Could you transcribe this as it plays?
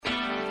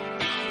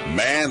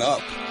Man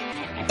Up,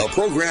 a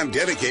program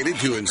dedicated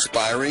to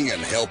inspiring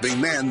and helping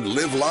men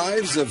live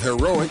lives of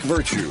heroic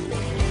virtue.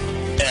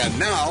 And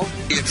now,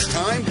 it's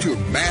time to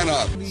Man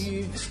Up.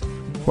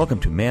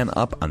 Welcome to Man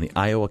Up on the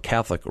Iowa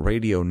Catholic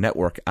Radio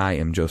Network. I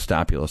am Joe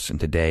Stopulus, and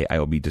today I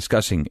will be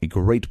discussing a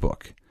great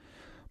book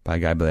by a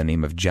guy by the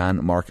name of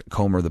John Mark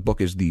Comer. The book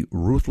is The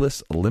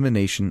Ruthless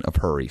Elimination of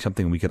Hurry,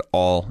 something we could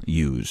all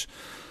use.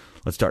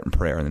 Let's start in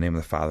prayer. In the name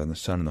of the Father, and the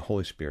Son, and the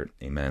Holy Spirit.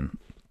 Amen.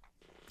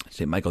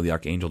 St. Michael the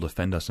Archangel,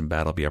 defend us in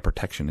battle, be our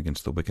protection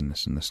against the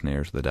wickedness and the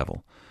snares of the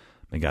devil.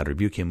 May God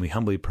rebuke him, we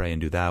humbly pray, and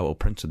do thou, O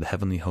Prince of the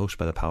heavenly host,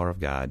 by the power of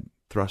God,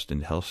 thrust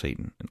into hell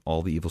Satan and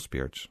all the evil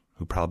spirits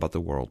who prowl about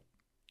the world,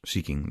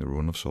 seeking the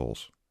ruin of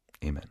souls.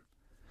 Amen.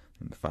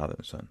 In the Father,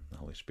 the Son, and the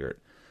Holy Spirit.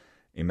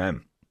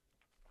 Amen.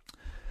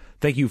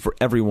 Thank you for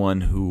everyone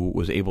who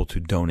was able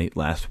to donate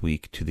last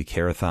week to the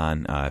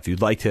Carathon. If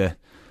you'd like to,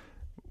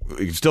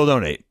 you can still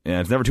donate.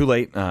 It's never too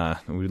late.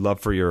 We'd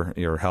love for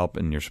your help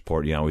and your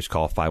support. You can always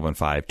call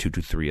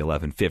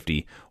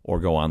 515-223-1150 or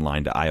go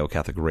online to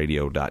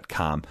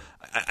iowacatholicradio.com.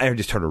 I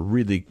just heard a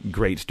really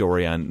great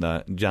story on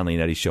John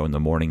Leonetti show in the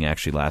morning,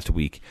 actually, last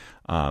week.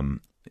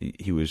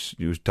 He was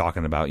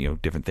talking about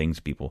different things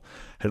people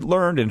had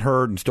learned and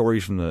heard and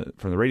stories from the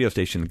radio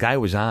station. The guy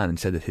was on and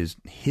said that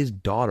his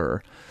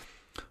daughter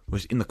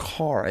was in the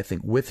car, I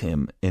think, with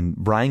him, and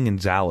Brian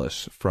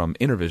Gonzalez from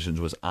Intervisions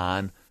was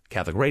on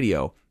Catholic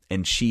radio,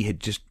 and she had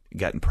just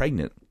gotten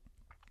pregnant,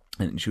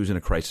 and she was in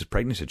a crisis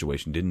pregnancy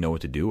situation, didn't know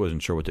what to do,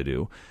 wasn't sure what to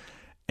do,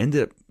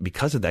 ended up,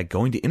 because of that,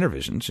 going to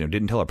Intervisions,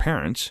 didn't tell her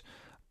parents,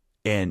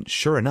 and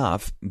sure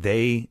enough,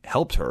 they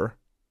helped her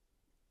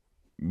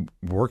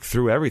work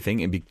through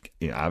everything, and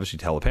obviously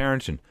tell the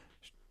parents, and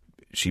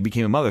she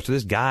became a mother. So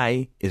this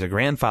guy is a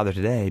grandfather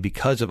today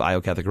because of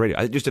Iowa Catholic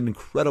Radio. Just an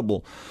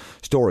incredible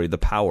story, the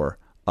power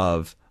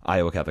of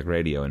Iowa Catholic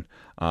Radio.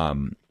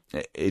 And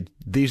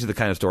these are the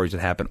kind of stories that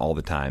happen all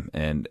the time.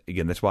 And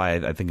again, that's why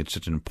I think it's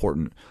such an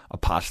important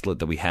apostolate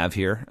that we have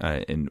here.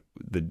 And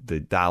the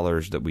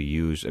dollars that we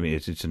use,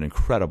 it's an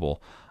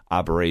incredible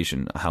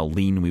operation, how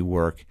lean we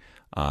work,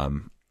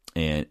 and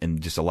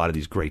just a lot of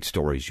these great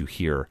stories you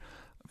hear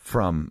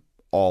from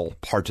all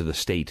parts of the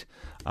state,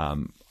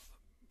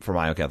 from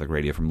Iowa Catholic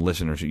Radio, from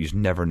listeners. You just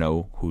never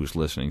know who's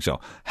listening. So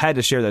had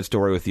to share that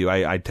story with you.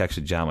 I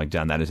texted John, like,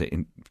 John, that is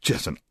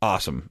just an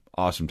awesome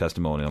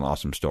testimony, an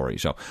awesome story.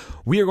 So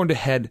we are going to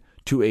head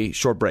to a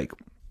short break.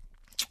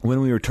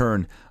 When we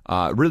return,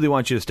 really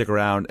want you to stick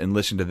around and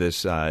listen to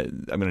this.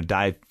 I'm going to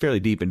dive fairly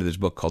deep into this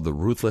book called The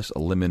Ruthless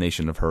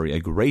Elimination of Hurry, a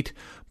great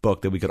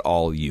book that we could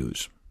all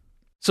use.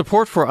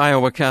 Support for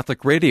Iowa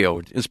Catholic Radio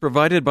is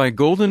provided by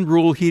Golden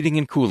Rule Heating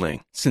and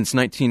Cooling. Since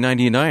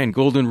 1999,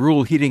 Golden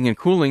Rule Heating and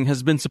Cooling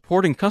has been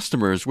supporting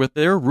customers with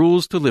their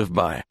rules to live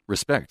by: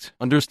 respect,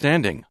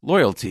 understanding,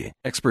 loyalty,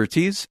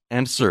 expertise,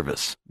 and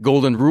service.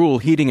 Golden Rule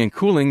Heating and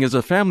Cooling is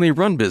a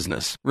family-run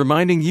business,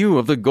 reminding you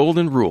of the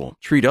Golden Rule.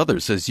 Treat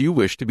others as you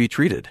wish to be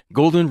treated.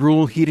 Golden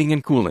Rule Heating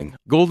and Cooling.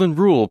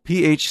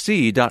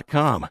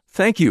 GoldenRulePHC.com.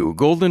 Thank you,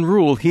 Golden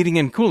Rule Heating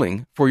and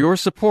Cooling, for your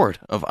support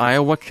of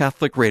Iowa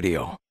Catholic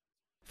Radio.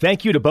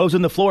 Thank you to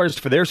Bozen the Florist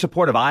for their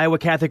support of Iowa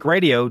Catholic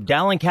Radio,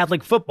 Dowling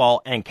Catholic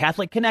Football, and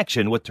Catholic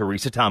Connection with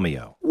Teresa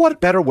Tomeo.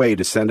 What better way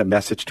to send a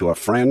message to a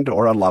friend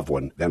or a loved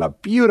one than a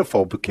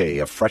beautiful bouquet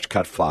of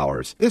fresh-cut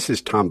flowers? This is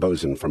Tom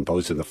Bozen from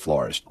Bozen the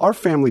Florist. Our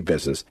family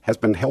business has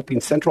been helping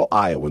Central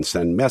Iowans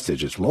send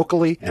messages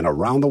locally and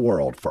around the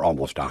world for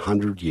almost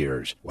 100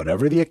 years.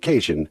 Whatever the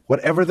occasion,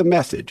 whatever the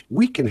message,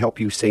 we can help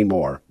you say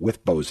more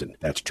with Bozen.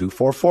 That's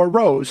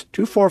 244-ROSE,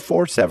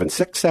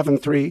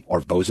 244-7673,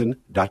 or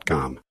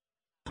bozen.com.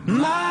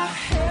 My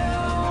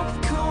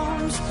help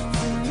comes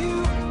from you.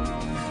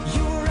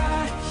 You're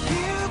right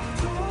here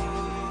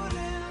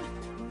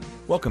pulling.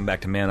 Welcome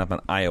back to Man Up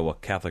on Iowa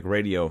Catholic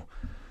Radio.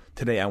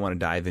 Today I want to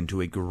dive into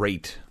a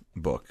great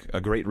book,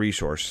 a great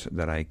resource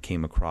that I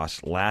came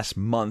across last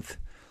month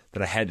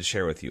that I had to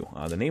share with you.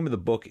 The name of the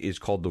book is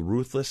called The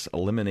Ruthless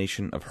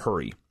Elimination of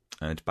Hurry.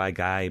 It's by a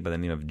guy by the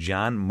name of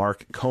John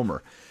Mark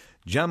Comer.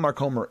 John Mark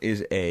Comer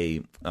is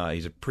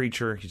he's a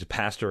preacher, he's a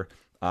pastor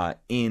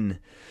in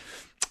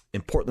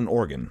Portland,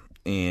 Oregon,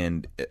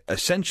 and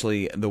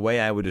essentially the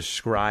way I would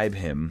describe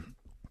him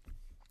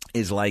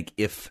is like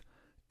if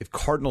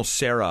Cardinal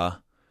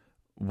Sarah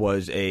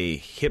was a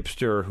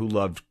hipster who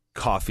loved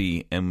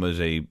coffee and was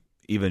a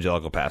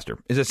evangelical pastor,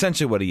 is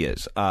essentially what he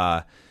is.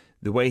 The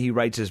way he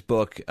writes his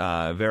book,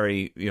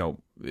 very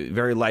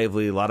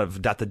lively, a lot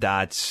of dot the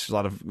dots, a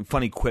lot of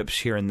funny quips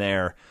here and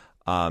there.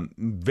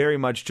 Very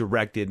much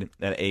directed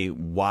at a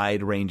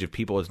wide range of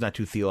people. It's not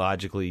too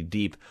theologically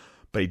deep,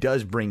 but he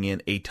does bring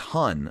in a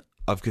ton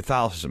of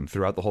Catholicism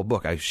throughout the whole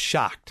book. I was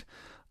shocked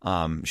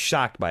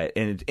by it.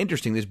 And it's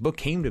interesting, this book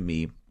came to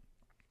me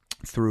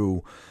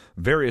through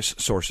various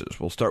sources.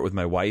 We'll start with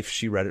my wife.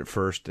 She read it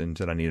first and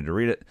said I needed to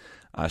read it.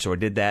 So I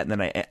did that. And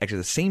then actually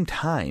at the same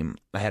time,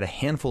 I had a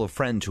handful of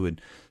friends who had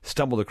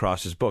stumbled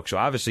across this book. So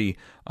obviously,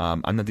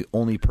 I'm not the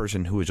only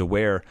person who is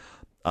aware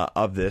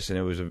of this. And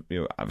it was,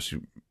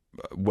 obviously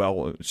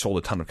sold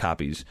a ton of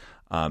copies.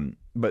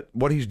 But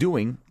what he's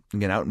doing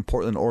Again, out in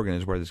Portland, Oregon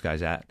is where this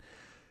guy's at.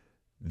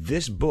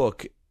 This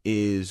book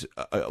is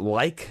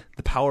like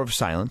The Power of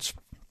Silence.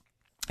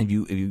 If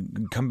you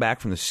come back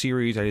from the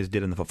series I just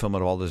did in The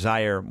Fulfillment of All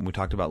Desire, when we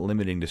talked about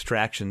limiting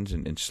distractions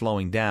and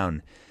slowing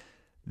down,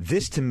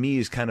 this to me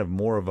is kind of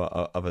more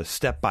of a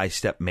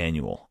step-by-step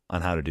manual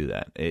on how to do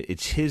that.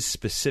 It's his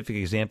specific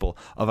example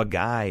of a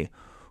guy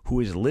who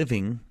is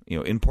living,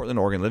 in Portland,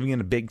 Oregon, living in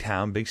a big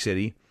town, big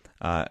city,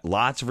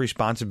 lots of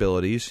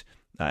responsibilities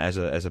as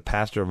a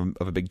pastor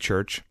of a big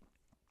church,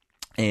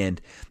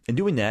 and in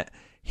doing that,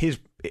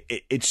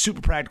 it's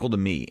super practical to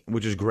me,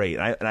 which is great.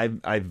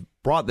 I've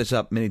brought this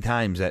up many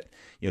times that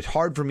it's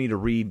hard for me to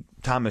read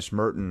Thomas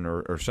Merton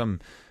or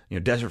some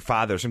desert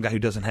father, some guy who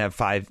doesn't have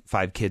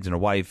five kids and a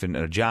wife and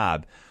a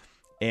job,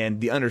 and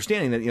the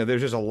understanding that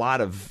there's just a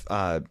lot of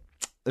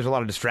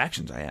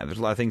distractions I have. There's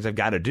a lot of things I've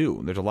got to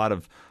do. There's a lot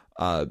of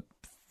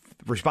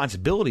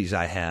responsibilities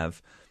I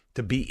have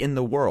to be in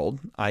the world.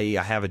 I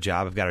have a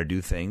job. I've got to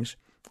do things.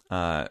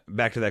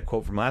 Back to that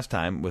quote from last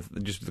time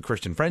with just the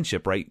Christian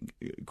friendship, right?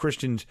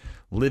 Christians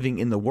living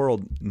in the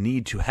world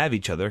need to have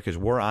each other because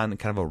we're on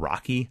kind of a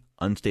rocky,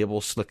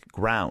 unstable, slick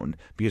ground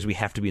because we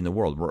have to be in the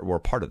world. We're a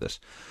part of this.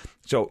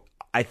 So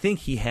I think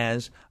he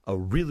has a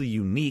really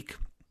unique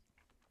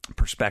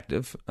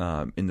perspective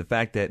in the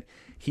fact that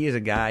he is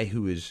a guy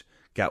who is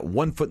got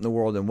one foot in the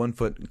world and one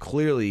foot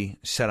clearly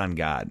set on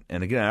God.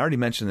 And again, I already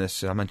mentioned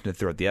this. I mentioned it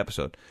throughout the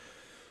episode.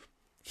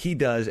 He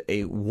does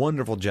a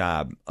wonderful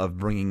job of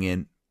bringing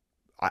in,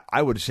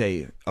 I would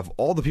say, of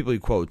all the people he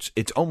quotes,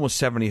 it's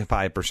almost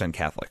 75%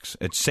 Catholics.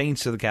 It's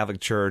saints of the Catholic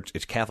Church.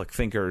 It's Catholic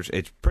thinkers.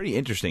 It's pretty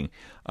interesting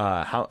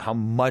how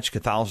much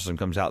Catholicism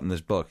comes out in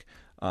this book.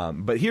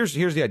 But here's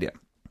the idea.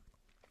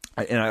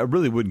 And I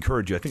really would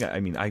encourage you.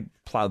 I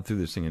plowed through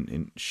this thing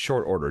in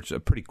short order. It's a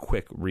pretty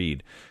quick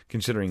read,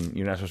 considering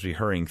you're not supposed to be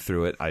hurrying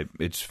through it.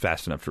 It's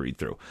fast enough to read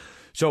through.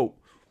 So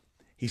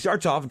he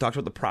starts off and talks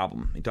about the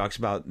problem. He talks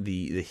about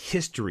the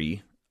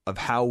history of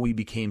how we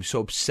became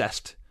so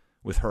obsessed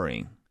with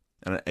hurrying.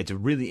 And it's a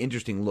really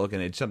interesting look,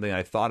 and it's something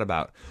I thought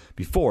about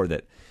before,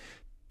 that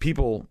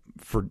people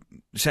for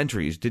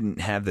centuries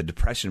didn't have the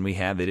depression we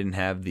have. They didn't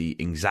have the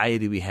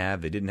anxiety we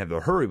have. They didn't have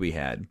the hurry we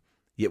had.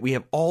 Yet we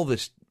have all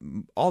these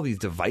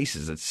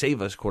devices that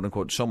save us, quote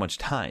unquote, so much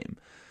time.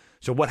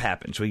 So what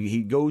happened? So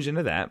he goes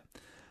into that.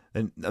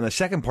 And on the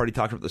second part, he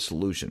talks about the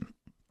solution.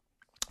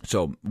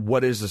 So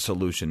what is the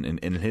solution? And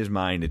in his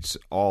mind, it's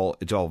all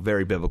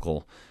very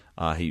biblical.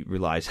 He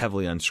relies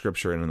heavily on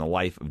Scripture and on the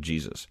life of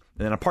Jesus.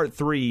 And then on part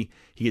 3,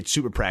 he gets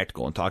super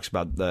practical and talks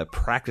about the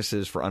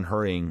practices for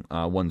unhurrying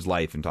one's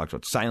life, and talks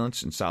about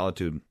silence and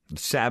solitude, the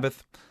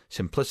Sabbath,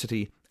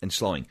 simplicity, and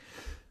slowing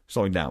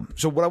down.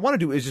 So what I want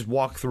to do is just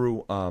walk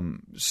through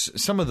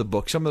some of the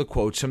books, some of the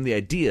quotes, some of the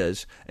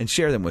ideas, and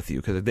share them with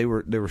you, because they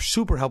were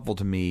super helpful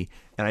to me,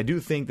 and I do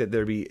think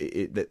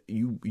that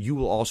you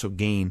will also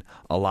gain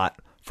a lot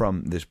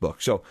from this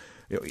book. So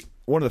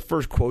one of the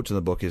first quotes in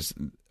the book is,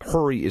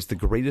 "Hurry is the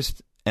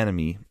greatest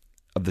enemy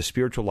of the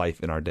spiritual life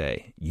in our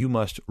day. You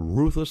must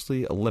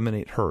ruthlessly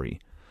eliminate hurry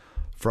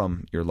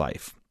from your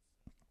life."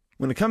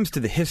 When it comes to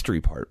the history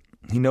part,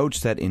 he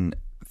notes that in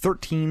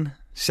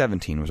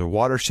 1317 was a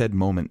watershed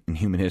moment in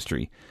human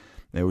history.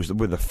 It was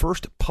where the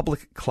first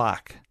public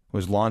clock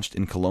was launched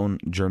in Cologne,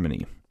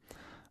 Germany,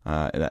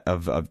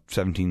 of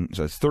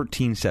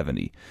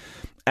 1370.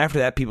 After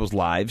that, people's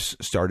lives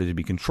started to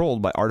be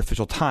controlled by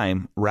artificial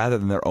time rather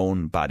than their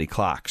own body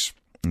clocks.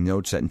 He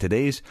notes that in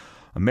today's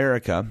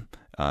America,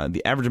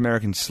 the average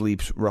American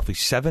sleeps roughly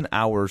 7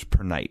 hours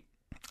per night.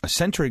 A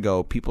century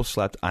ago, people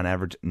slept on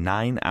average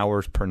 9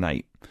 hours per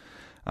night.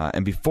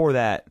 And before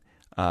that,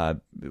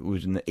 it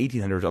was in the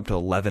 1800s up to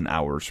 11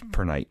 hours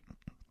per night.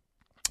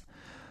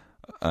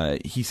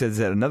 He says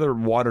that another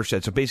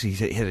watershed, so basically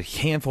he had a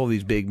handful of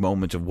these big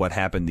moments of what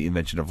happened, the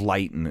invention of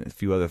light and a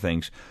few other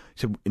things.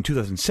 So in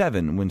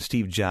 2007, when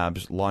Steve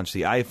Jobs launched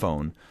the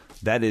iPhone,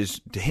 that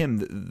is, to him,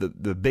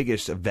 the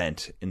biggest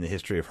event in the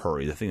history of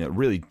hurry, the thing that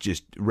really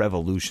just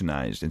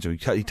revolutionized. And so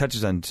he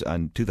touches on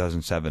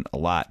 2007 a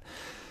lot.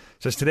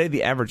 Says today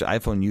the average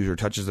iPhone user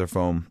touches their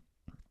phone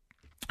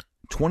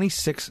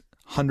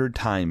 2,600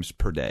 times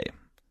per day.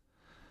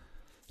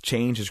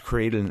 Change has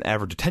created an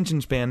average attention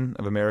span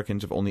of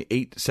Americans of only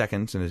 8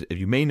 seconds. And as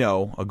you may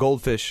know, a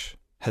goldfish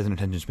has an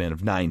attention span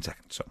of 9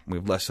 seconds. So we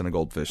have less than a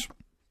goldfish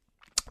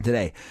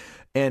today.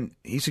 And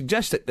he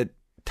suggests that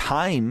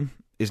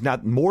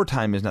more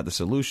time is not the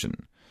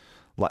solution.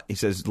 He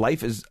says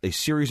life is a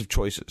series of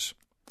choices.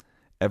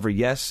 Every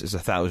yes is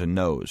 1,000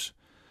 no's.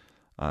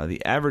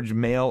 The average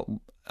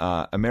male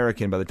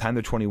American, by the time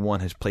they're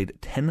 21, has played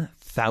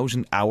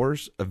 10,000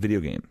 hours of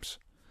video games.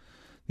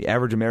 The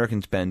average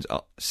American spends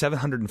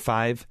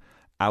 705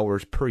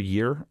 hours per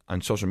year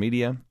on social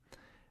media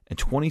and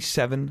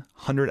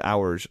 2,700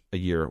 hours a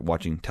year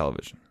watching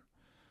television.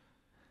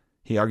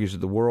 He argues that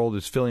the world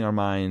is filling our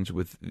minds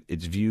with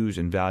its views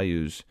and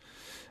values,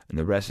 and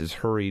the rest is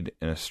hurried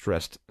in a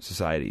stressed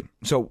society.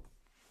 So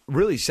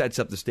really sets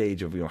up the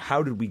stage of,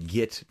 how did we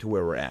get to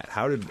where we're at?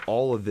 How did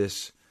all of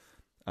this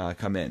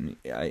come in?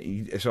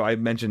 So I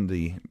mentioned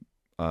the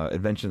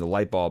invention of the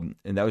light bulb,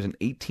 and that was in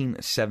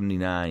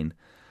 1879.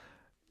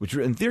 Which,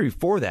 in theory,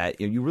 for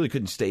that, you really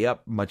couldn't stay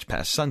up much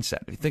past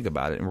sunset, if you think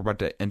about it. And we're about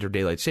to enter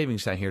daylight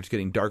savings time here. It's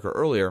getting darker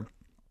earlier.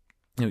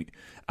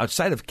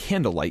 Outside of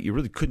candlelight, you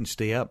really couldn't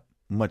stay up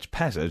much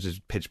past it. It was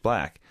just pitch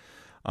black.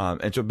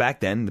 And so back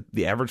then,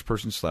 the average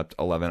person slept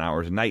 11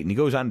 hours a night. And he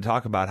goes on to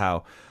talk about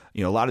how,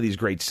 a lot of these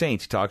great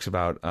saints, he talks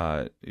about,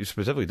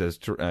 specifically does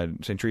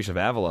St. Teresa of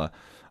Avila,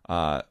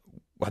 how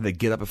they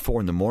get up at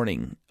 4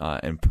 a.m.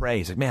 And pray.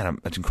 He's like, man,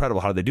 that's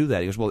incredible. How do they do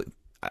that? He goes, well,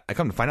 I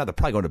come to find out they're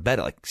probably going to bed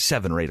at like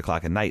 7 or 8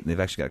 o'clock at night, and they've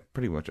actually got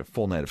pretty much a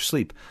full night of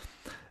sleep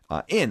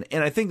in.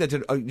 And I think that's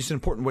just an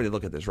important way to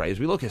look at this, right? As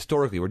we look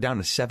historically, we're down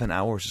to 7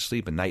 hours of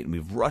sleep a night, and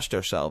we've rushed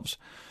ourselves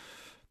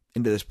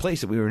into this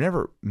place that we were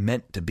never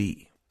meant to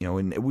be, and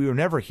we were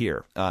never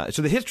here.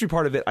 So the history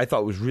part of it, I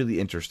thought was really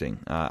interesting.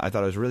 I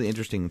thought it was a really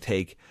interesting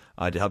take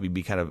to help you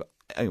be kind of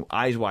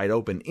eyes wide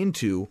open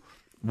into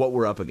what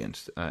we're up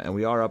against, and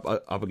we are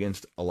up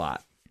against a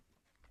lot.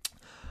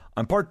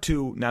 On part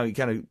 2, now he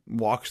kind of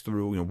walks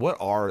through, what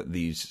are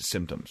these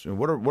symptoms?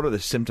 What are the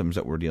symptoms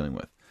that we're dealing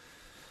with?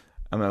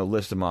 I'm going to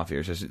list them off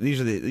here. He says these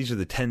are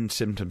the 10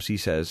 symptoms, he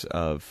says,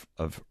 of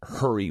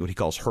hurry, what he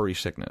calls hurry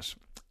sickness: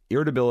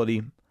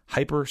 irritability,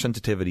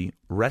 hypersensitivity,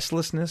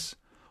 restlessness,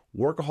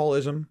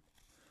 workaholism,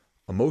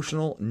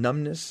 emotional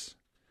numbness,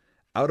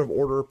 out of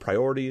order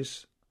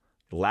priorities,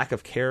 lack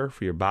of care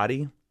for your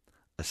body,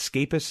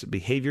 escapist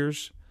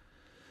behaviors,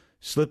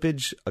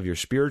 slippage of your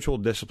spiritual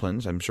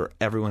disciplines. I'm sure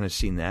everyone has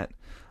seen that.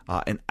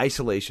 And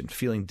isolation,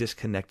 feeling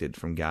disconnected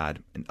from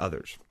God and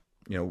others.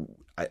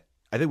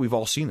 I think we've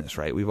all seen this,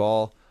 right? We've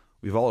all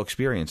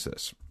experienced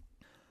this.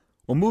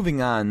 Well, moving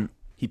on,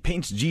 he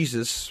paints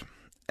Jesus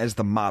as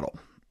the model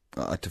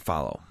to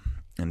follow.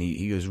 And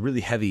he goes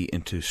really heavy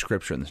into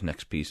Scripture in this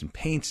next piece and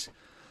paints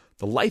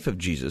the life of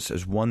Jesus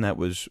as one that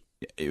was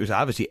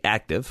obviously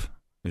active.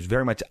 It was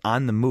very much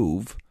on the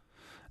move.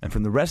 And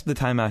from the rest of the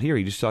time out here,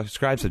 he just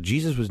describes that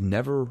Jesus was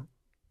never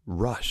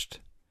rushed.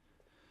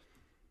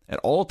 At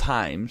all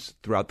times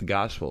throughout the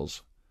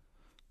Gospels,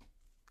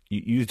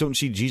 you don't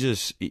see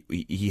Jesus.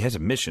 He has a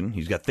mission.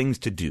 He's got things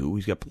to do.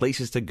 He's got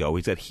places to go.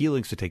 He's got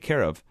healings to take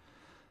care of.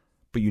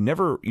 But you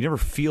never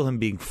feel him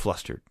being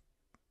flustered.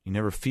 You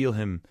never feel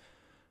him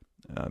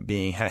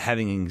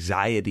having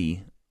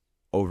anxiety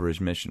over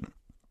his mission.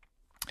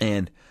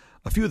 And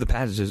a few of the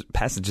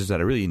passages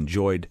that I really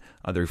enjoyed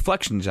the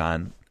reflections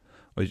on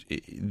was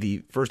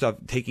the first off,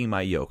 taking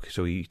my yoke.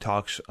 So he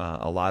talks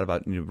a lot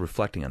about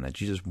reflecting on that.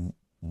 Jesus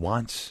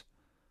wants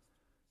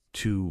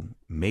to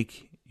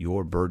make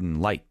your burden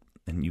light,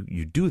 and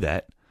you do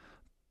that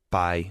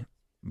by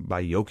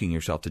yoking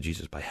yourself to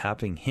Jesus, by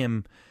having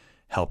him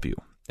help you.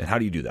 And how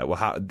do you do that? Well,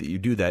 how you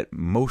do that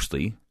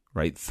mostly,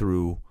 right,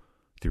 through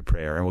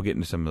prayer, and we'll get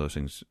into some of those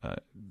things.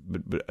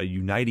 But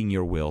uniting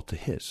your will to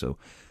his, so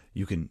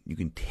you can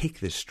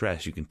take this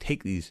stress, you can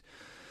take these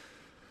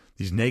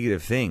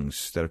negative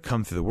things that have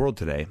come through the world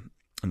today,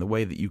 and the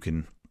way that you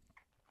can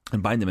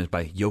bind them is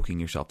by yoking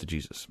yourself to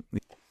Jesus.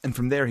 And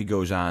from there, he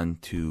goes on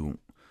to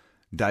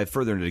dive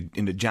further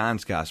into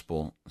John's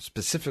gospel,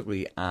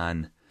 specifically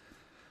on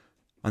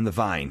the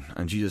vine,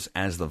 on Jesus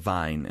as the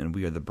vine, and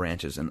we are the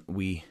branches. And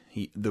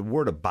the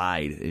word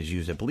abide is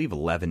used, I believe,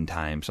 11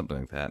 times, something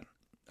like that,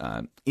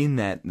 in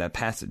that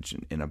passage,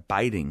 in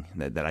abiding,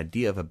 that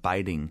idea of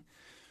abiding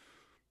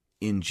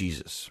in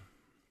Jesus,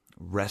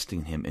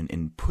 resting in him,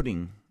 and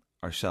putting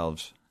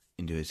ourselves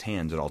into his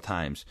hands at all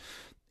times.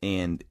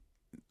 And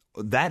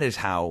that is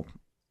how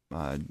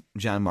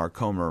John Mark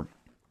Comer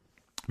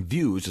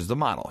views as the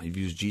model. He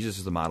views Jesus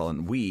as the model,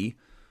 and we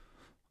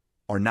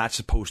are not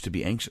supposed to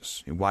be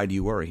anxious. Why do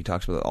you worry? He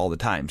talks about it all the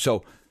time.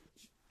 So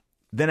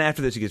then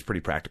after this, he gets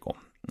pretty practical,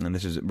 and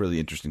this is really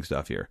interesting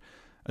stuff here.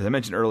 As I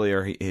mentioned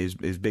earlier, his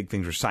big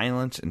things are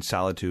silence and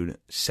solitude,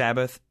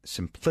 Sabbath,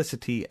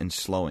 simplicity, and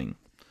slowing.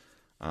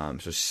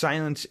 So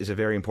silence is a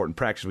very important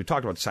practice. We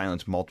talked about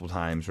silence multiple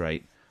times,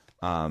 right?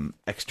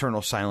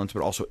 External silence,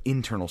 but also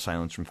internal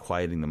silence from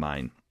quieting the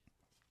mind.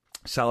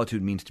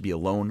 Solitude means to be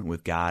alone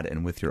with God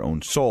and with your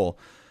own soul,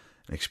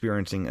 and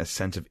experiencing a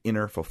sense of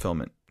inner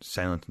fulfillment.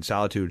 Silence and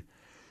solitude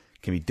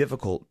can be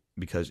difficult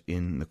because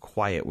in the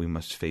quiet we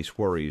must face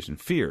worries and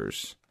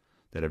fears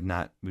that we've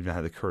not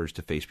had the courage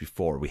to face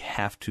before. We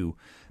have to,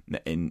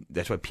 and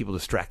that's why people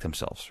distract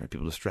themselves, right?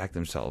 People distract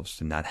themselves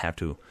to not have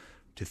to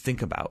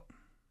think about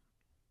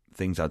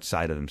things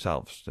outside of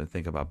themselves, to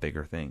think about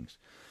bigger things.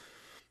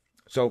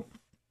 So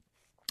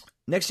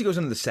next he goes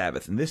into the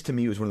Sabbath, and this to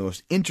me was one of the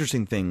most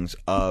interesting things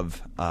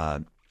of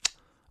the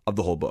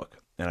whole book.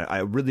 And I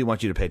really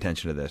want you to pay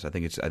attention to this. I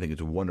think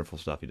it's wonderful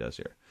stuff he does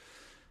here.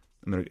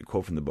 I'm going to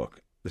quote from the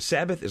book. The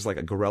Sabbath is like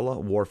a guerrilla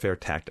warfare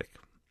tactic.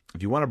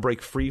 If you want to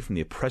break free from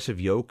the oppressive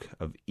yoke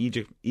of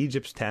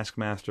Egypt's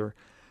taskmaster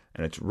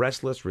and its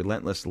restless,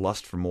 relentless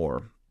lust for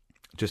more,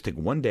 just take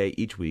one day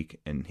each week,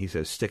 and he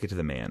says, stick it to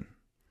the man.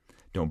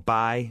 Don't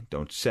buy,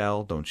 don't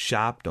sell, don't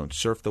shop, don't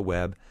surf the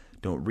web,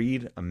 don't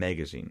read a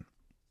magazine.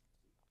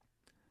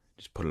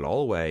 Just put it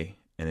all away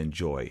and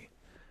enjoy.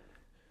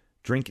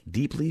 Drink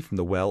deeply from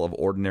the well of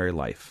ordinary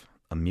life.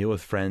 a meal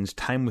with friends,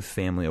 time with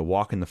family, a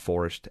walk in the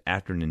forest,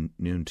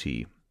 afternoon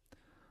tea.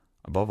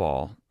 Above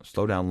all,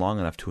 slow down long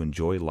enough to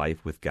enjoy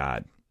life with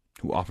God,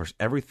 who offers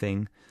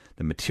everything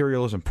the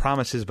materialism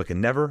promises but can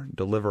never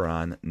deliver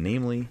on,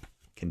 namely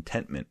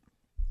contentment.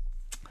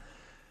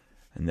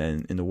 And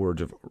then in the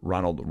words of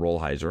Ronald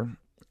Rolheiser,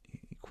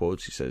 he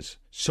quotes, he says,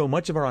 "So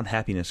much of our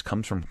unhappiness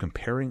comes from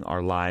comparing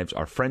our lives,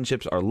 our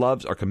friendships, our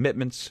loves, our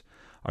commitments,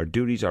 our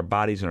duties, our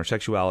bodies, and our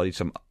sexuality,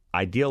 some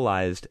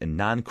idealized and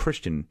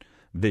non-Christian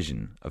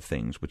vision of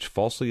things which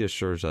falsely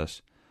assures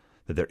us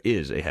that there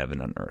is a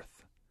heaven on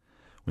earth.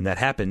 When that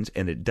happens,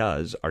 and it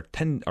does, our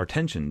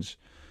tensions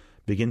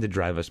begin to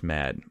drive us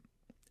mad,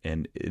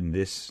 and in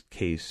this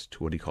case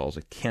to what he calls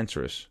a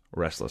cancerous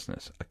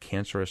restlessness.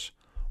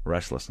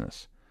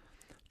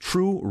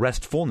 True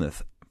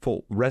restfulness,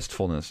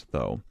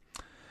 though,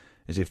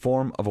 is a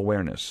form of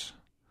awareness,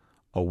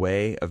 a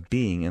way of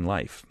being in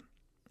life.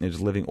 It is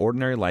living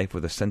ordinary life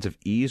with a sense of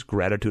ease,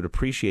 gratitude,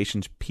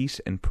 appreciation, peace,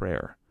 and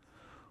prayer.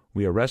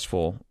 We are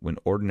restful when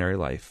ordinary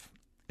life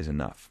is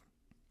enough."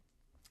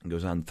 He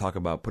goes on to talk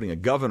about putting a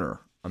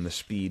governor on the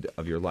speed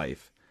of your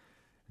life.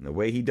 And the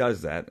way he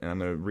does that, and I'm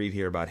going to read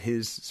here about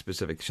his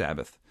specific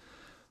Sabbath,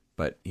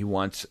 but he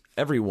wants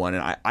everyone,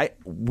 and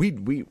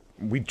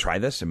we try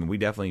this. I mean, we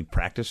definitely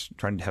practice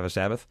trying to have a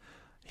Sabbath.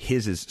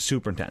 His is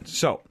super intense.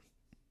 So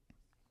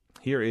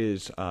here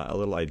is a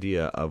little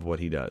idea of what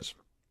he does.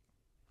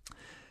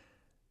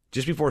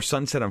 Just before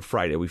sunset on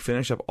Friday, we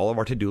finish up all of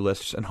our to-do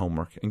lists and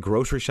homework and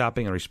grocery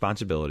shopping and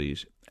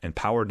responsibilities and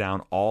power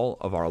down all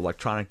of our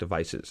electronic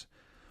devices.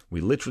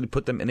 We literally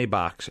put them in a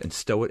box and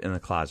stow it in a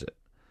closet.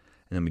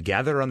 And then we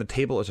gather around the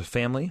table as a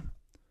family.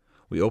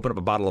 We open up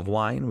a bottle of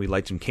wine. We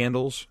light some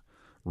candles,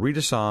 read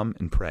a psalm,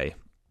 and pray.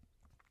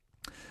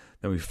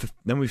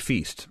 Then we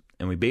feast,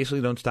 and we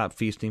basically don't stop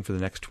feasting for the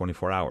next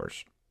 24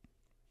 hours.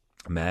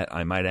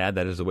 I might add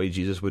that is the way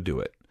Jesus would do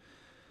it.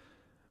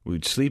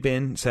 We'd sleep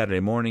in Saturday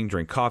morning,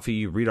 drink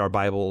coffee, read our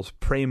Bibles,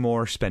 pray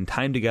more, spend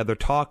time together,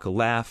 talk,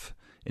 laugh.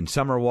 In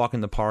summer, walk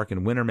in the park.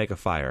 In winter, make a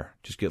fire.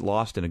 Just get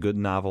lost in a good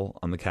novel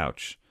on the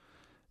couch.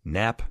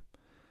 Nap,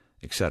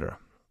 etc.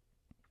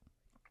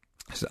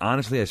 So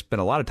honestly, I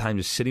spent a lot of time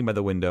just sitting by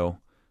the window,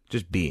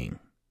 just being.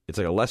 It's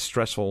like a less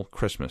stressful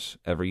Christmas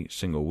every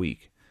single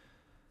week.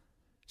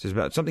 It says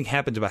about something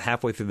happens about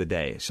halfway through the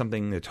day,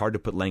 something that's hard to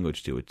put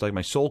language to. It's like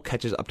my soul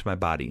catches up to my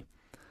body.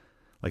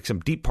 Like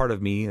some deep part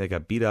of me that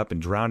got beat up and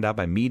drowned out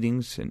by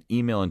meetings and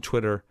email and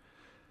Twitter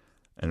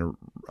and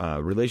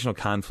relational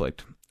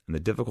conflict, and the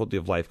difficulty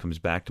of life comes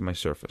back to my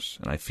surface,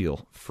 and I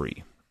feel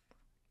free.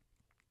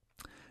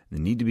 The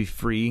need to be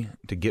free,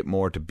 to get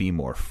more, to be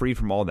more. Free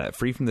from all that.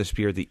 Free from the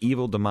spirit, the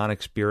evil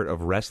demonic spirit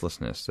of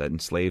restlessness that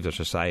enslaves our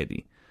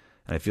society.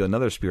 And I feel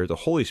another spirit, the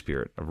Holy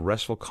Spirit of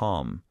restful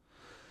calm,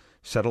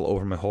 settle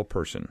over my whole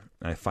person.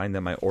 And I find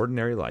that my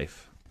ordinary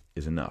life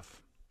is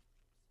enough.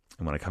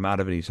 And when I come out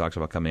of it, he talks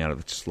about coming out of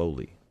it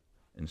slowly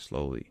and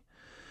slowly.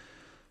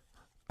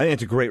 I think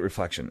it's a great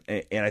reflection.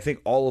 And I think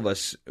all of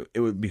us, it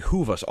would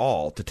behoove us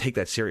all to take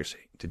that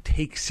seriously. To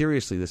take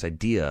seriously this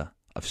idea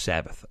of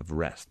Sabbath, of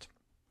rest.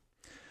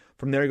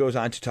 From there, he goes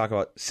on to talk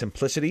about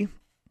simplicity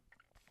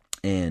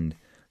and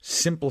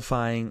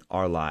simplifying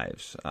our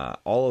lives.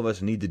 All of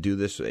us need to do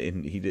this,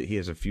 and he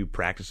has a few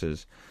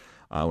practices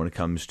when it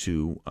comes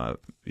to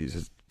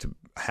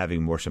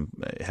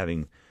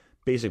having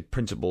basic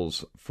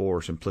principles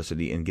for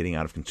simplicity and getting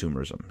out of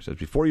consumerism. He says,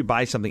 before you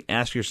buy something,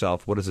 ask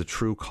yourself, what is the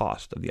true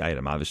cost of the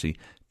item? Obviously,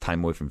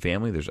 time away from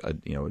family. There's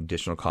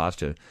additional cost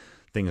to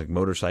things like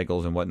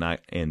motorcycles and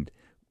whatnot. And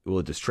will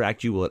it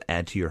distract you? Will it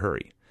add to your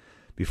hurry?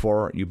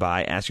 Before you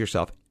buy, ask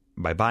yourself,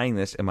 by buying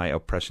this, am I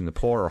oppressing the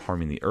poor or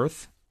harming the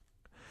earth?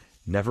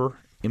 Never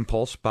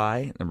impulse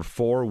buy. Number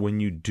 4,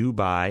 when you do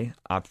buy,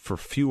 opt for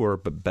fewer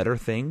but better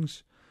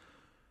things.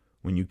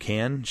 When you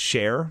can,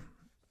 share.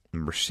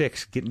 Number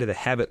 6, get into the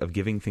habit of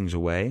giving things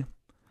away.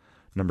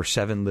 Number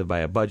 7, live by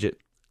a budget.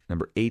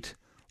 Number 8,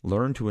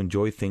 learn to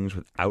enjoy things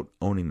without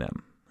owning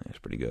them. That's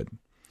pretty good.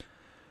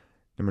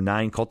 Number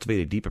 9,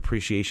 cultivate a deep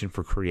appreciation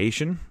for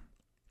creation.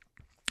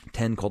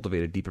 10,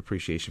 cultivate a deep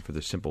appreciation for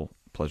the simple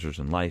pleasures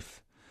in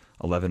life.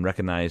 11,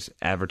 recognize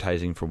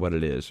advertising for what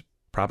it is,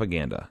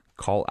 propaganda.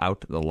 Call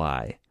out the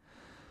lie.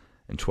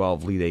 And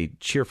 12, lead a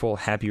cheerful,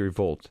 happy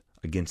revolt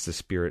against the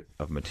spirit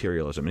of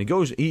materialism. And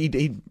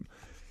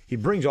he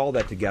brings all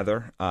that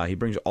together.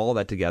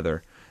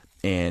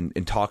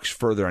 And talks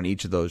further on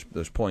each of those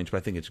points. But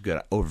I think it's a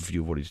good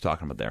overview of what he's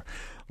talking about there.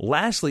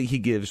 Lastly, he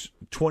gives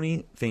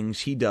 20 things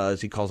he does.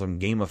 He calls them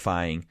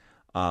gamifying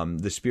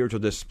the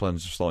spiritual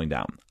disciplines of slowing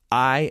down.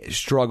 I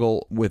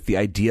struggle with the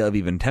idea of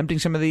even attempting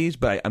some of these,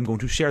 but I'm going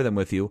to share them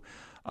with you,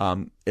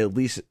 at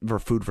least for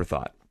food for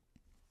thought.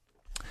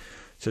 It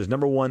says,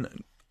 number 1,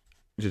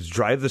 just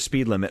drive the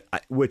speed limit,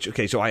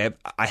 so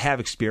I have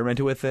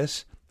experimented with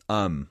this.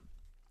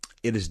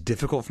 It is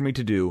difficult for me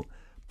to do,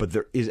 but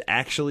there is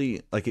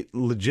actually, it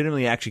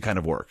legitimately actually kind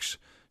of works.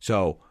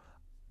 So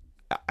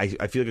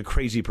I feel like a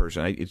crazy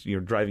person.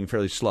 You're driving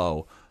fairly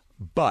slow,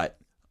 but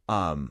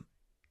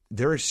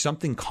there is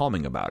something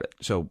calming about it.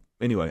 So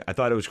anyway, I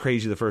thought it was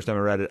crazy the first time I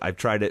read it. I've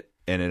tried it,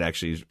 and it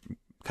actually is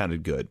kind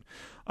of good.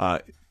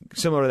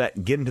 Similar to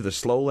that, get into the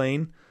slow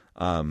lane.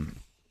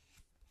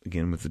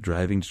 Again, with the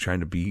driving, just trying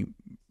to be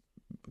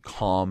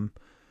calm.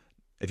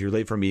 If you're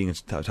late for a meeting,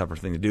 it's a tougher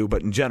thing to do.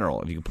 But in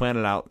general, if you can plan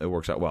it out, it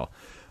works out well.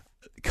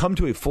 Come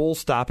to a full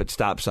stop at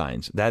stop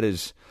signs. That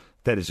is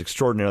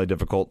extraordinarily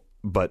difficult,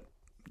 but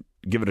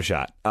give it a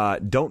shot.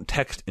 Don't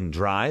text and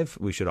drive.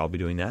 We should all be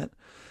doing that.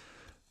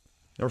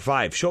 Number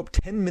 5, show up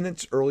 10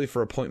 minutes early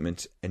for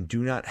appointments and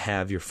do not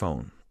have your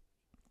phone.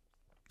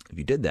 If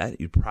you did that,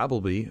 you'd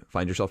probably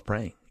find yourself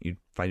praying. You'd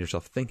find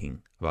yourself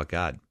thinking about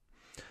God.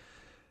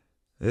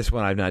 This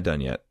one I've not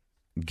done yet.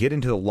 Get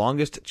into the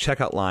longest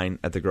checkout line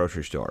at the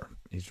grocery store.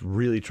 He's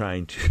really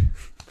trying to.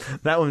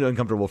 That one's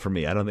uncomfortable for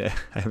me. I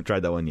haven't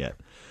tried that one yet.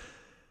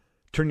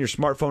 Turn your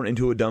smartphone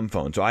into a dumb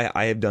phone. So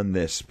I have done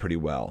this pretty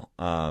well.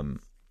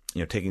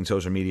 Taking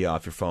social media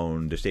off your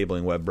phone,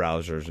 disabling web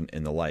browsers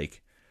and the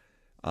like.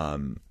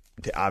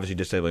 Obviously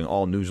disabling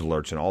all news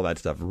alerts and all that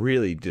stuff.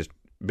 Really just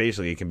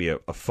basically it can be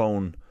a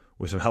phone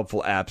with some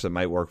helpful apps that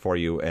might work for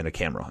you and a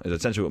camera is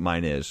essentially what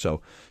mine is.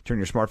 So turn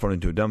your smartphone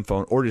into a dumb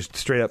phone, or just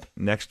straight up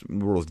next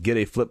rules, get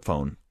a flip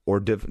phone or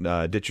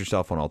ditch your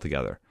cell phone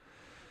altogether.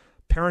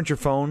 Parent your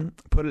phone,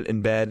 put it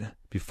in bed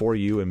before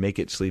you and make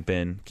it sleep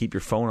in. Keep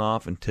your phone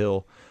off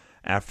until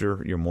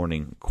after your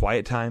morning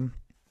quiet time.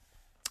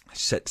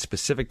 Set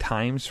specific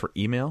times for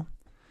email.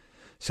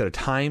 Set a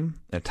time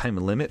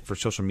limit for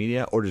social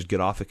media, or just get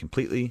off it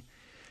completely.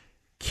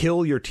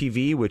 Kill your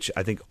TV, which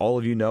I think all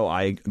of you know.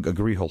 I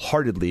agree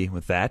wholeheartedly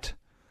with that.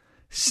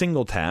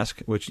 Single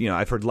task, which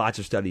I've heard lots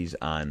of studies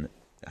on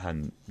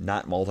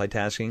not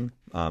multitasking,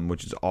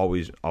 which is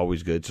always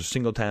good. So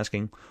single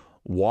tasking.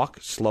 Walk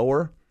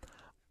slower.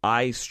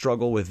 I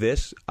struggle with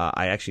this.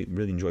 I actually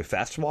really enjoy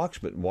fast walks,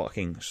 but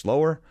walking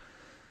slower.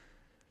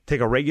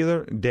 Take a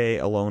regular day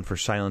alone for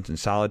silence and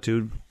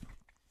solitude.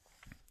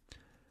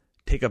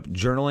 Take up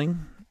journaling.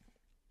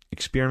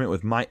 Experiment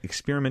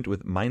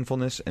with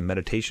mindfulness and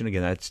meditation.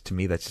 Again,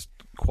 that's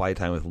quiet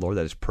time with the Lord.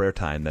 That is prayer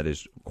time. That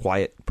is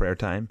quiet prayer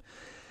time.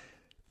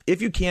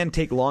 If you can,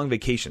 take long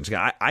vacations.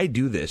 I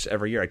do this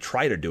every year. I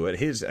try to do it.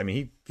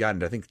 He got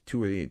into, I think,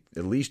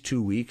 at least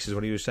 2 weeks is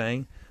what he was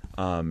saying.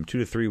 2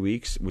 to 3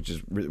 weeks, which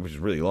is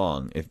really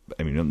long.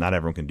 Not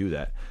everyone can do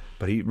that,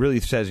 but he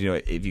really says,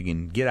 if you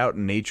can get out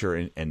in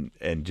nature and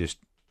just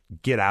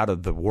get out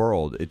of the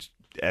world, it's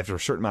after a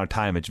certain amount of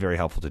time, it's very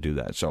helpful to do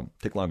that. So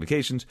take long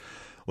vacations.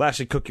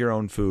 Lastly, cook your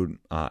own food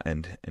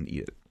and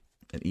eat it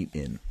and eat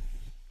in.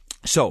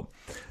 So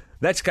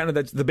that's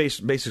the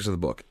basics of the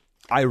book.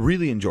 I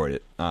really enjoyed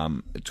it.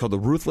 It's called The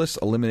Ruthless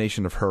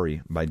Elimination of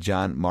Hurry by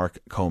John Mark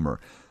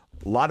Comer.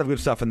 A lot of good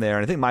stuff in there,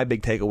 and I think my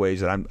big takeaways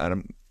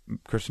that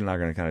Kristen and I are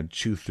going to kind of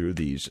chew through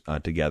these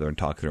together and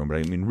talk through them.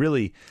 But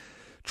really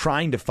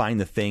trying to find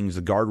the things,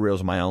 the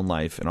guardrails in my own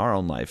life, in our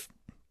own life,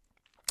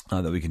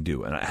 that we can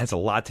do. And it has a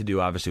lot to do,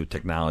 obviously, with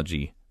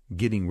technology,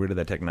 getting rid of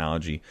that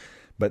technology.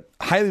 But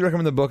highly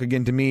recommend the book.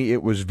 Again, to me,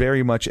 it was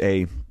very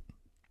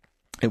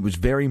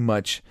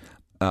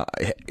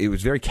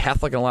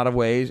Catholic in a lot of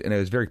ways, and it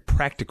was very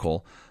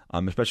practical,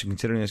 especially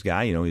considering this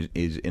guy,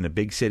 is in a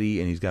big city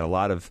and he's got a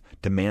lot of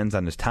demands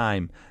on his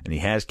time, and he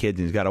has kids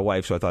and he's got a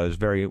wife. So I thought it was a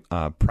very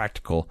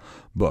practical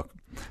book.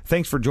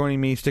 Thanks for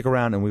joining me. Stick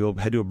around, and we will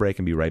head to a break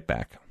and be right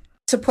back.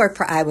 Support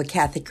for Iowa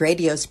Catholic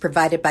Radio is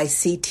provided by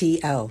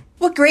CTO.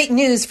 What great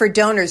news for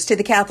donors to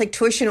the Catholic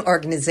Tuition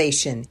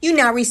Organization. You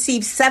now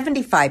receive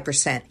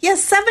 75%.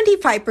 Yes,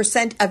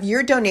 75% of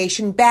your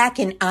donation back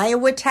in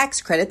Iowa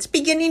tax credits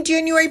beginning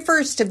January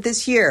 1st of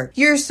this year.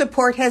 Your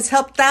support has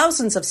helped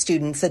thousands of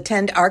students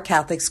attend our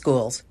Catholic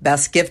schools.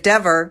 Best gift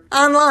ever.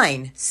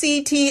 Online,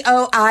 ctoiowa.org.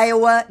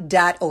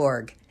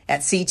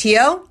 At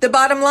CTO, the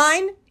bottom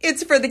line,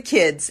 it's for the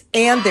kids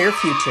and their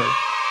future.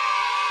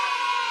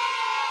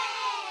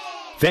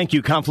 Thank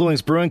you,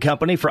 Confluence Brewing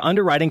Company, for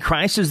underwriting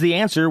Christ is the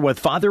Answer with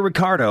Father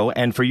Ricardo,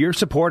 and for your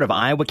support of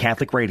Iowa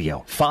Catholic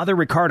Radio. Father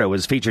Ricardo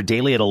is featured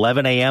daily at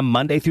 11 a.m.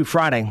 Monday through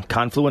Friday.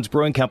 Confluence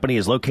Brewing Company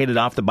is located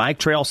off the bike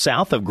trail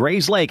south of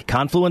Grays Lake.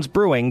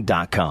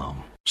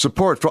 ConfluenceBrewing.com.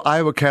 Support for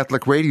Iowa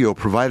Catholic Radio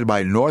provided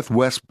by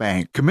Northwest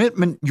Bank.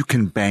 Commitment you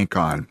can bank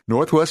on.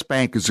 Northwest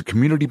Bank is a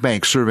community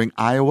bank serving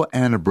Iowa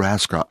and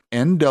Nebraska.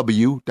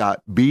 NW.BANK.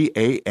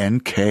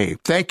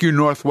 Thank you,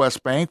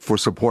 Northwest Bank, for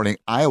supporting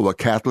Iowa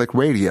Catholic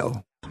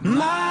Radio.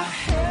 My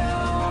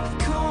help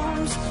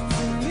comes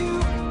from you.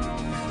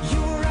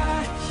 You're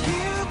right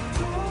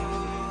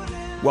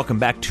here. Welcome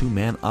back to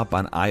Man Up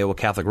on Iowa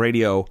Catholic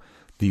Radio.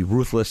 The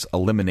Ruthless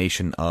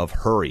Elimination of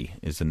Hurry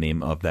is the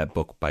name of that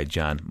book by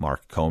John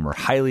Mark Comer.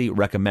 Highly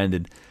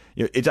recommended.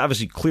 It's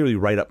obviously clearly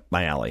right up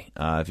my alley.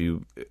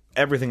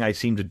 Everything I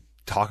seem to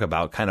talk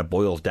about kind of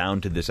boils down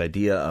to this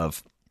idea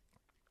of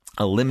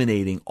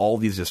eliminating all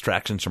these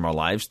distractions from our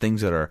lives,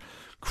 things that are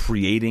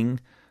creating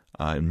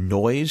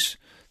noise,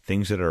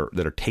 things that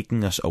are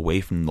taking us away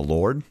from the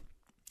Lord,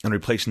 and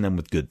replacing them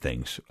with good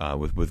things,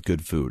 with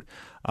good food.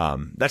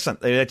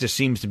 That just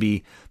seems to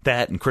be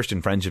that, and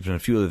Christian friendships and a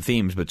few other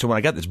themes. But so when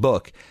I got this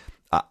book,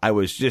 I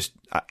was just,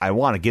 I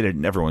want to get it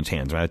in everyone's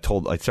hands. I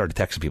started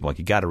texting people, like,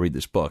 you got to read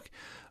this book,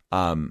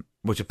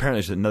 which apparently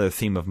is another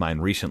theme of mine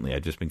recently.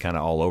 I've just been kind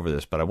of all over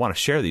this, but I want to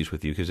share these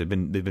with you because they've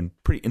been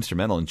pretty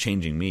instrumental in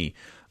changing me.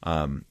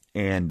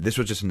 And this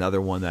was just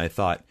another one that I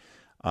thought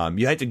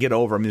you had to get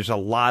over. I mean, there's a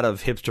lot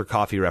of hipster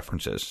coffee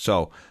references.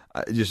 So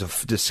just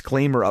a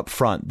disclaimer up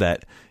front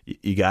that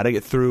you got to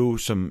get through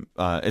some.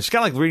 It's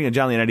kind of like reading a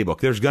John Leonetti book.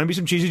 There's going to be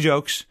some cheesy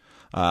jokes.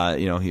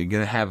 You're going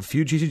to have a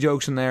few cheesy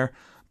jokes in there,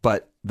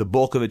 but the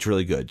bulk of it's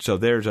really good. So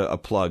there's a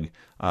plug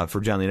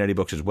for John Leonetti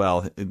books as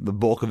well. The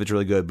bulk of it's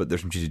really good, but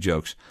there's some cheesy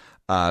jokes.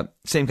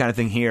 Same kind of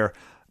thing here.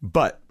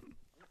 But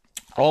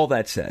all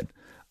that said,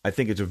 I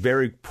think it's a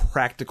very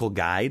practical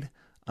guide.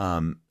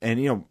 And,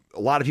 a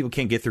lot of people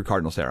can't get through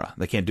Cardinal Sarah.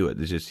 They can't do it.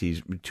 It's just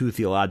he's too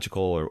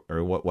theological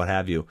or what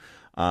have you.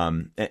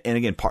 And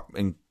again,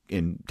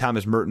 and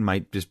Thomas Merton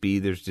might just be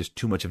there's just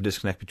too much of a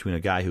disconnect between a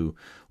guy who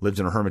lives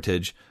in a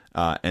hermitage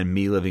and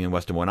me living in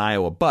West Des Moines,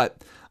 Iowa.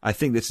 But I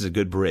think this is a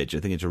good bridge. I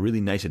think it's a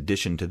really nice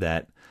addition to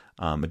that,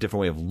 a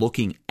different way of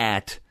looking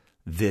at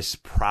this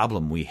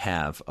problem we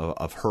have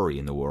of hurry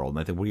in the world. And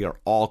I think we are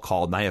all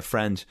called, and I have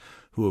friends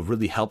who have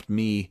really helped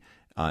me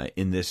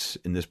in this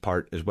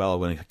part as well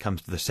when it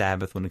comes to the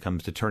Sabbath, when it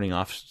comes to turning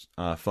off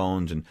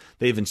phones, and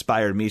they've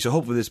inspired me. So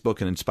hopefully this book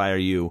can inspire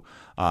you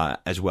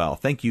as well.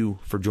 Thank you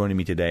for joining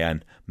me today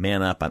on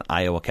Man Up on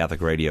Iowa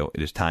Catholic Radio.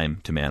 It is time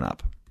to man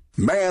up.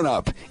 Man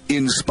Up,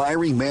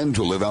 inspiring men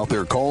to live out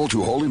their call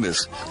to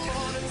holiness.